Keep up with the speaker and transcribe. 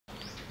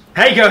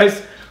Hey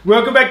guys,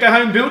 welcome back to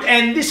Home Built,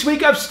 and this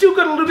week I've still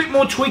got a little bit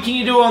more tweaking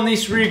to do on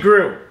this rear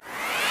grille.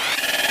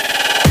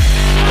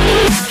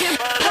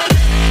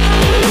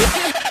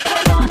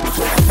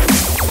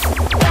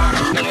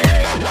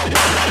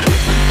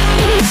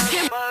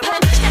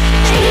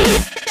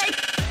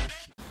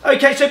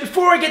 Okay, so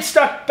before I get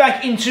stuck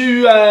back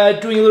into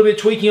doing a little bit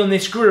of tweaking on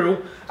this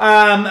grille,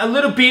 a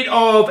little bit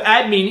of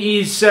admin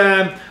is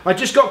I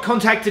just got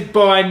contacted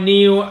by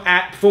Neil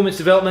at Performance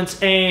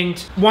Developments, and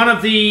one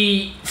of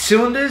the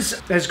cylinders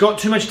has got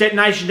too much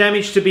detonation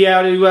damage to be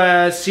able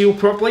to seal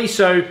properly,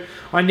 so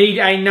I need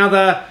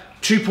another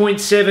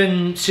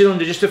 2.7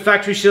 cylinder, just a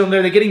factory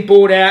cylinder. They're getting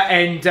bored out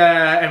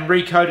and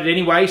recoated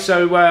anyway,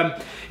 so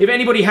if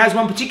anybody has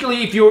one,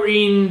 particularly if you're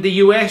in the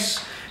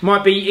US,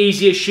 might be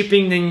easier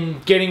shipping than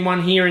getting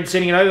one here and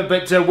sending it over,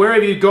 but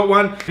wherever you've got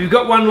one, if you've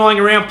got one lying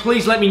around,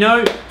 please let me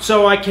know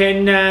so I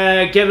can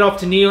get it off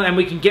to Neil and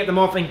we can get them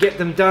off and get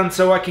them done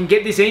so I can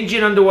get this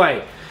engine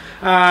underway.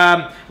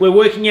 We're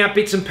working out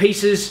bits and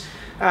pieces.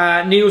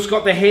 Neil's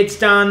got the heads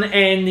done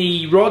and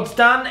the rods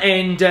done,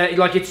 and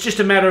like it's just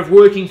a matter of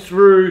working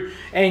through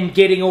and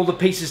getting all the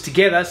pieces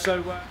together.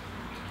 So.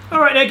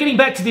 Alright, now getting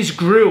back to this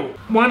grille,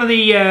 one of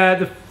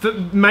the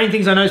main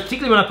things I noticed,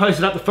 particularly when I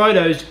posted up the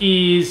photos,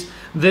 is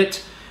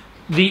that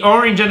the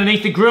orange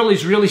underneath the grille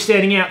is really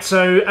standing out.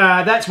 So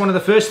that's one of the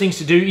first things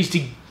to do, is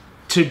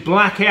to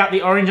black out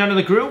the orange under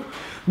the grille.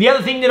 The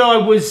other thing that I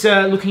was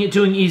looking at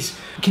doing is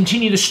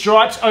continue the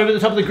stripes over the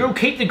top of the grille,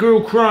 keep the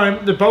grille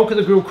chrome, the bulk of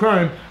the grille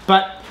chrome,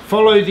 but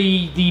follow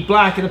the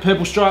black and the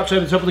purple stripes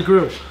over the top of the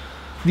grille.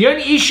 The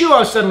only issue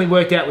I've suddenly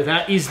worked out with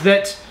that is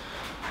that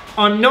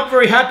I'm not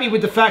very happy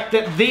with the fact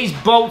that these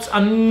bolts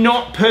are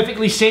not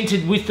perfectly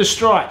centered with the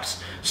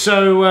stripes.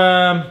 So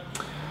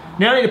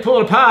now I need to pull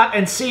it apart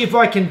and see if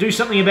I can do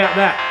something about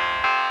that.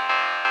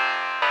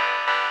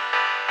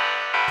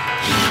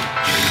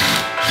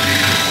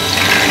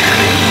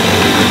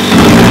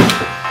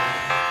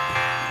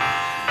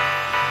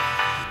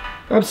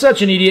 I'm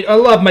such an idiot. I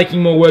love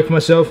making more work for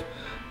myself.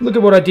 Look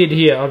at what I did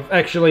here.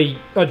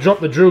 I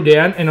dropped the drill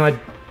down and I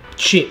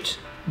chipped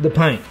the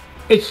paint.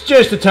 It's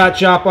just a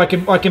touch up. I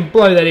can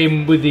blow that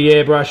in with the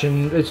airbrush,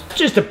 and it's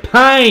just a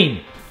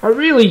pain. I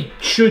really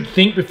should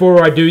think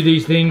before I do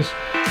these things.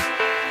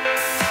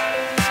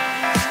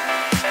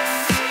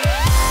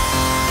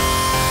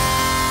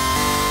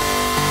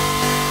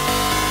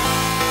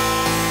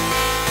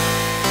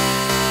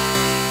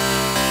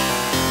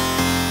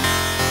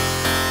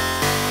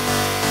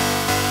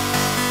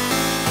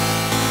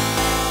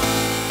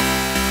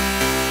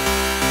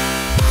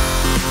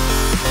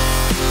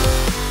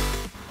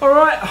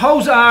 Alright,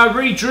 holes are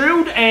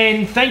re-drilled,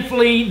 and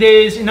thankfully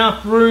there's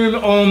enough room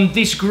on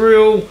this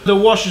grille. The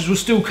washers will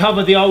still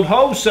cover the old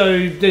holes,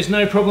 so there's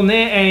no problem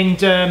there.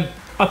 And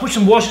I put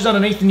some washers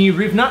underneath the new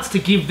riv nuts to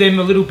give them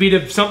a little bit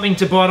of something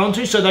to bite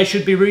onto, so they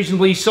should be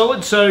reasonably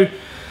solid. So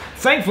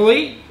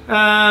thankfully, if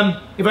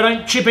I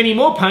don't chip any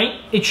more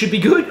paint, it should be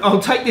good. I'll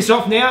take this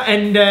off now,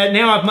 and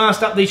now I've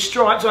masked up these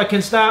stripes, I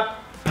can start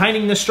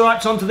painting the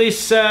stripes onto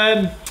this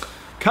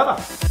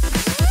cover.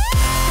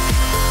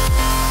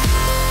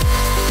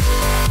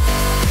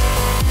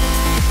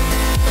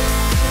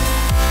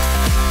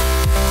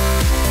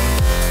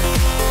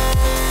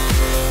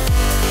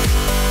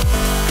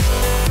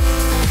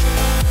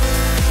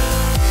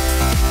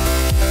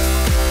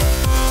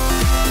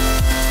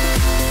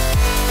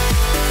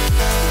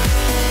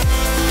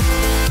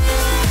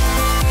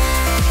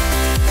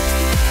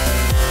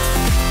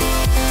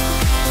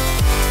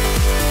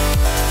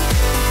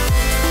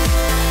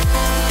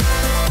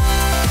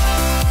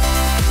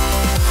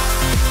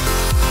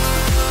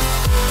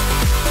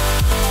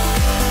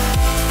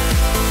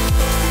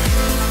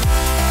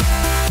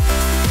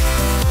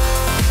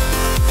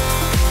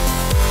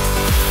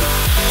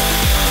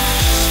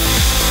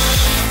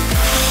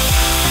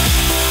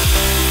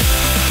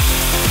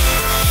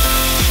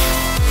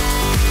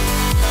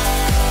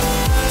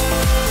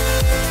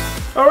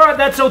 Alright,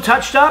 that's all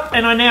touched up,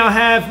 and I now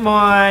have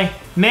my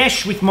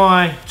mesh with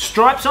my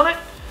stripes on it.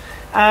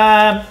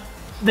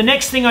 The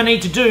next thing I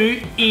need to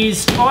do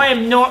is, I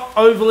am not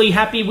overly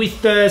happy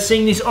with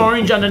seeing this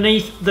orange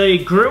underneath the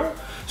grille,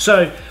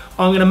 so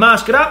I'm going to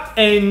mask it up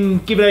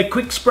and give it a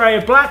quick spray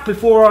of black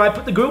before I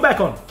put the grille back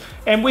on.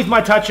 And with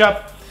my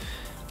touch-up,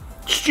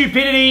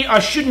 stupidity, I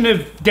shouldn't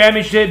have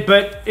damaged it,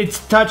 but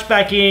it's touched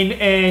back in,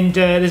 and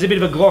there's a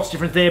bit of a gloss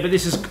difference there, but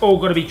this has all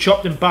got to be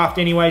chopped and buffed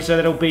anyway, so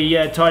that'll be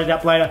tidied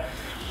up later.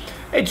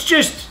 It's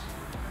just,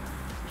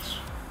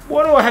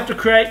 why do I have to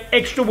create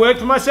extra work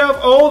for myself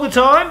all the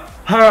time?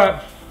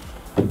 Alright,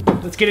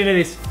 let's get into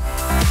this.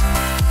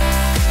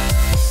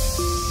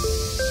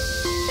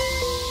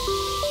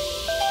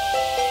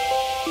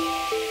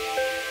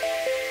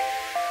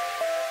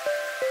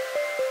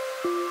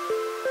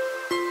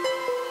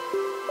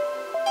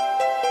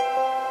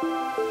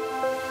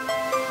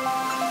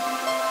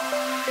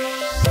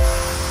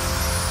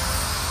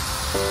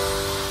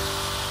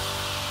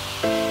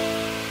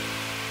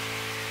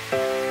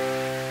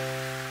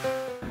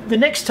 The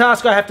next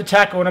task I have to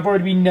tackle, and I've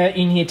already been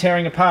in here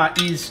tearing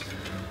apart, is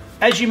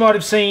as you might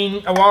have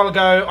seen a while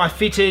ago, I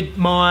fitted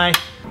my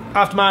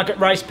aftermarket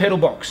race pedal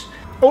box.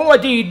 All I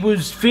did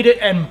was fit it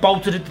and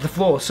bolted it to the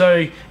floor.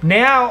 So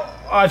now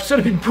I've sort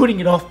of been putting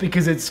it off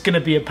because it's going to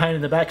be a pain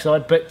in the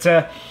backside, but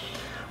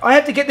I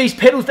have to get these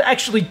pedals to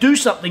actually do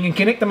something and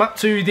connect them up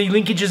to the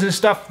linkages and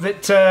stuff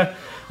that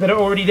that are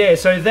already there.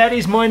 So that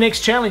is my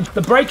next challenge.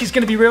 The brake is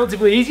going to be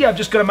relatively easy. I've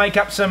just got to make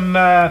up some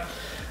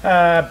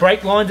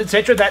brake lines,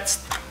 etc.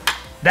 That's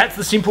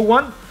the simple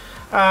one.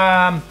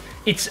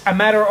 It's a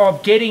matter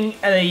of getting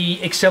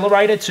the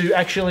accelerator to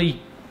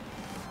actually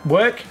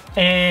work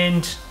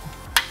and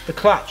the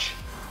clutch.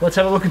 Let's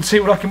have a look and see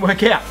what I can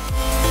work out.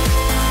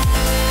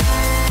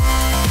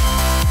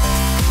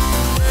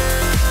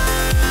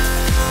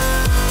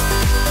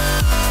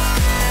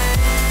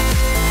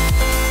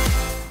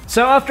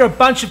 So after a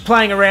bunch of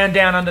playing around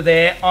down under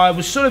there, I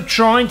was sort of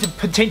trying to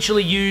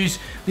potentially use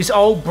this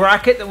old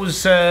bracket that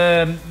was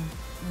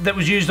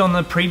used on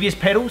the previous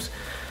pedals,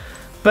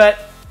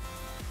 but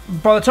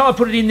by the time I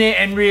put it in there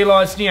and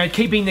realised, you know,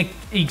 keeping the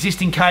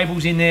existing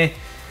cables in there,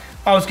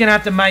 I was going to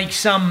have to make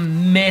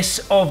some mess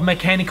of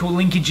mechanical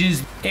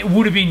linkages. It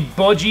would have been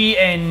bodgy,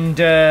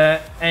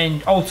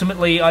 and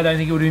ultimately I don't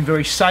think it would have been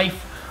very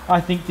safe.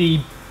 I think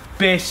the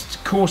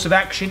best course of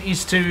action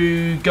is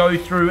to go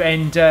through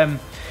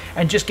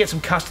and just get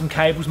some custom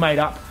cables made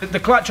up. The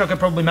clutch I could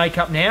probably make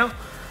up now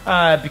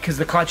because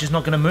the clutch is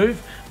not going to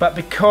move, but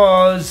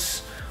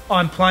because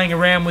I'm playing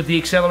around with the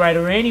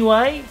accelerator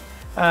anyway,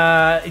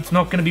 it's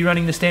not going to be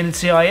running the standard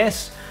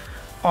CIS.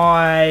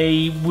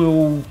 I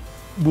will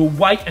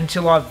wait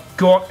until I've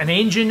got an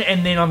engine,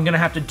 and then I'm going to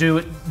have to do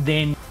it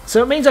then.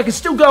 So it means I can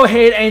still go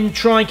ahead and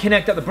try and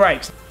connect up the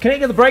brakes.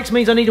 Connecting up the brakes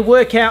means I need to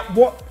work out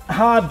what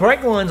hard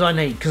brake lines I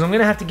need, because I'm going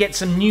to have to get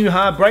some new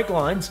hard brake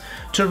lines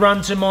to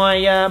run to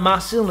my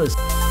master cylinders.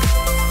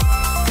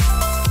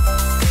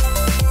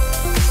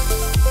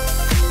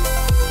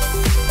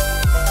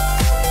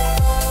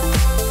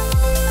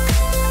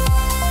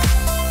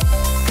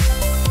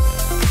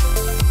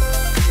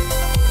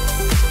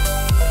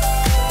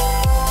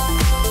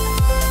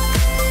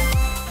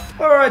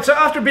 Alright, so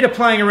after a bit of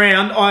playing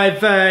around, I've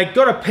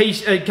got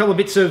a couple of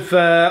bits of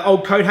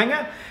old coat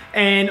hanger,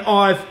 and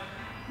I've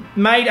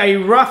made a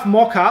rough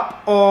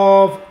mock-up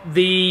of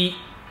the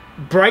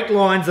brake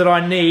lines that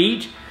I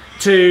need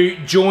to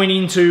join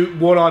into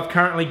what I've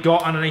currently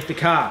got underneath the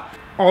car.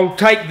 I'll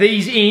take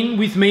these in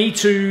with me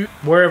to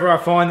wherever I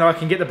find that I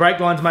can get the brake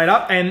lines made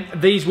up, and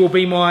these will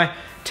be my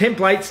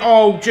templates.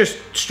 I'll just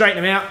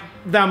straighten them out,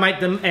 they'll make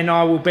them, and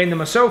I will bend them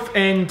myself,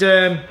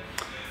 and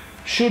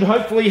should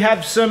hopefully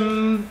have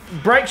some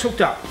brakes hooked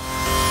up.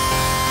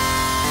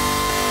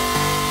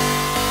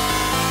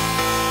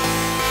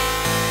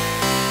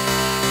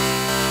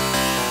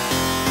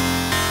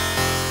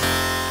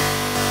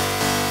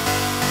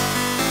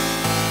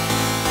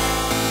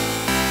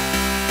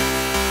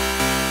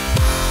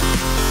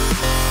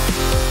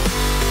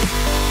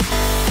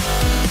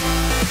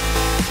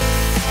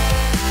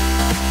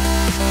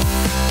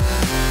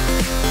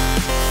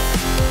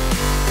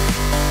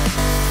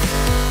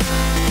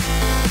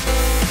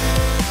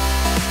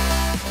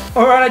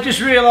 Alright, I just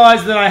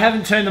realised that I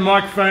haven't turned the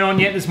microphone on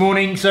yet this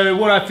morning, so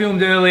what I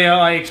filmed earlier,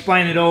 I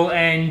explained it all,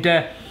 and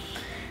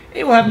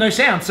it will have no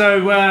sound.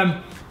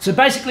 So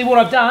basically what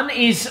I've done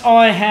is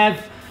I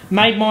have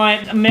made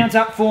my mount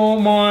up for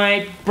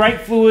my brake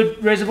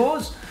fluid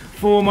reservoirs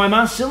for my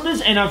master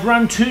cylinders, and I've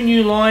run 2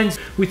 new lines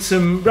with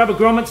some rubber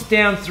grommets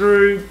down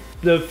through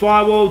the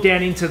firewall,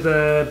 down into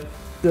the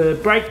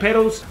brake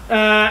pedals.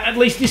 At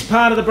least this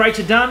part of the brakes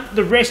are done.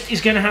 The rest is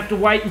going to have to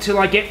wait until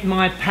I get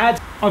my pads.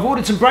 I've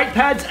ordered some brake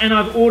pads, and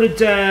I've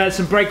ordered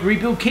some brake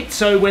rebuild kits,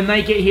 so when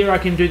they get here I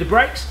can do the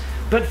brakes.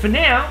 But for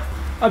now,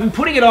 I've been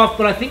putting it off,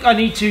 but I think I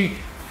need to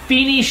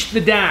finish the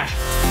dash.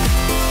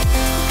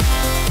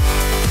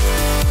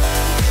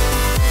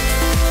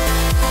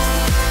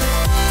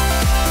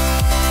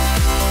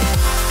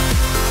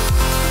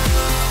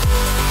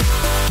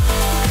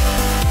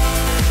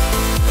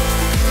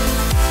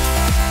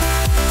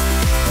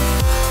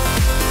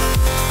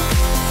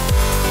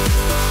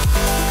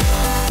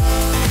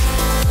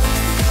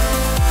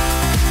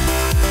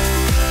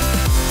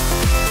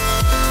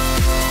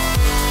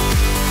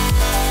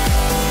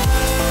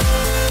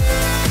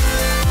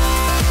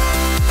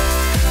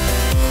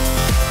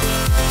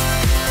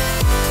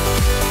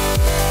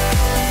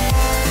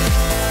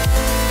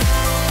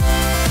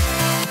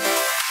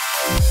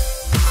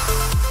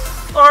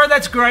 Alright,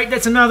 that's great.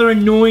 That's another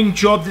annoying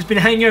job that's been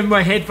hanging over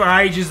my head for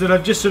ages that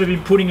I've just sort of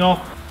been putting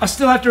off. I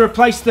still have to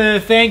replace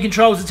the fan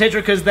controls,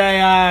 etc., because they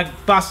are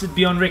busted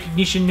beyond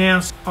recognition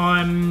now. So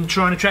I'm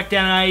trying to track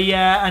down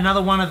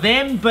another one of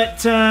them, but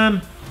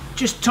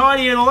just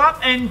tidy it all up,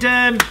 and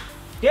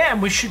yeah,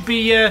 we should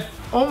be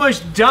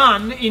almost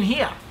done in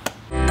here.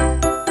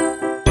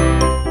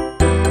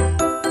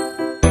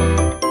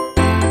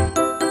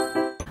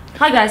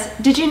 Hi guys,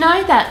 did you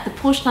know that the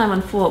Porsche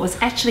 914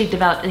 was actually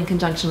developed in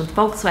conjunction with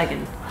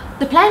Volkswagen?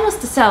 The plan was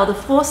to sell the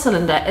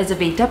 4-cylinder as a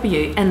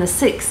VW and the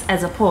 6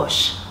 as a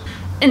Porsche.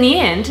 In the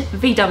end,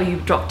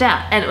 VW dropped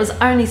out and it was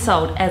only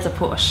sold as a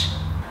Porsche.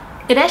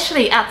 It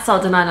actually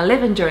outsold the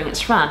 911 during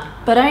its run,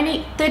 but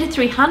only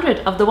 3,300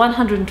 of the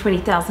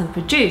 120,000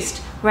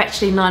 produced were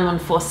actually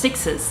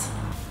 914-6s.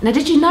 Now,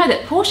 did you know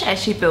that Porsche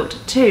actually built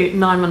two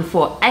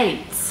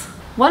 914-8s?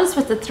 One is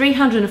with the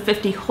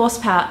 350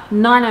 horsepower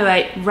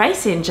 908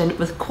 race engine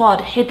with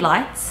quad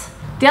headlights.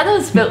 The other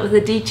was built with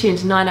a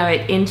detuned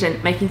 908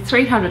 engine making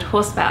 300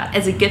 horsepower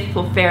as a gift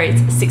for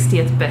Ferry's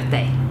 60th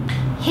birthday.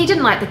 He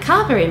didn't like the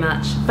car very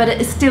much, but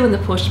it is still in the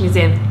Porsche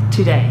Museum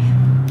today.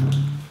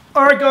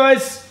 Alright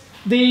guys,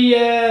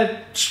 the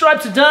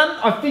stripes are done.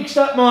 I fixed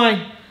up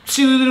my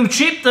silly little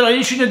chip that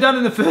I shouldn't have done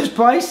in the first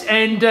place,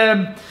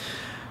 and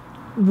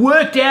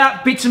worked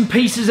out bits and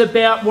pieces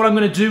about what I'm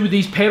going to do with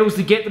these pedals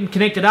to get them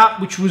connected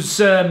up, which was,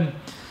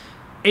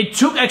 it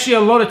took actually a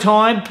lot of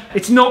time.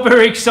 It's not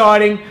very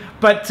exciting,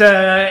 but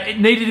it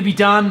needed to be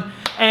done.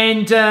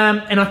 And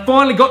I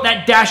finally got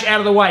that dash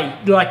out of the way.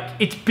 Like,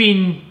 it's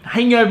been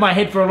hanging over my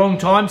head for a long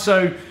time,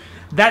 so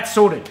that's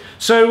sorted.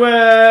 So,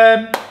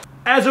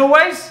 as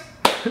always,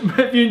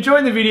 if you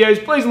enjoyed the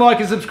videos, please like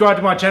and subscribe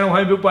to my channel,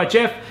 Home Built by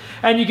Jeff.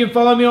 And you can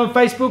follow me on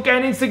Facebook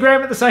and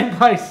Instagram at the same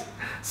place.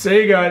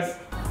 See you guys.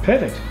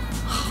 Perfect.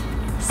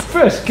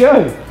 First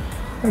go.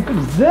 How good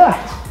is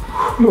that?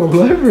 I'm all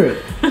over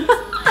it.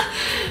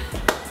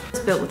 It's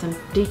built with a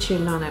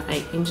detuned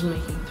 908 engine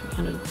making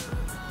 300.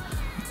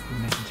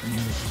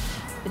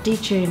 A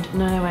detuned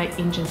 908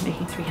 engine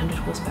making 300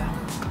 horsepower.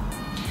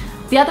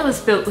 The other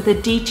was built with a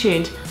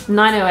detuned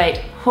 908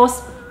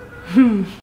 horse.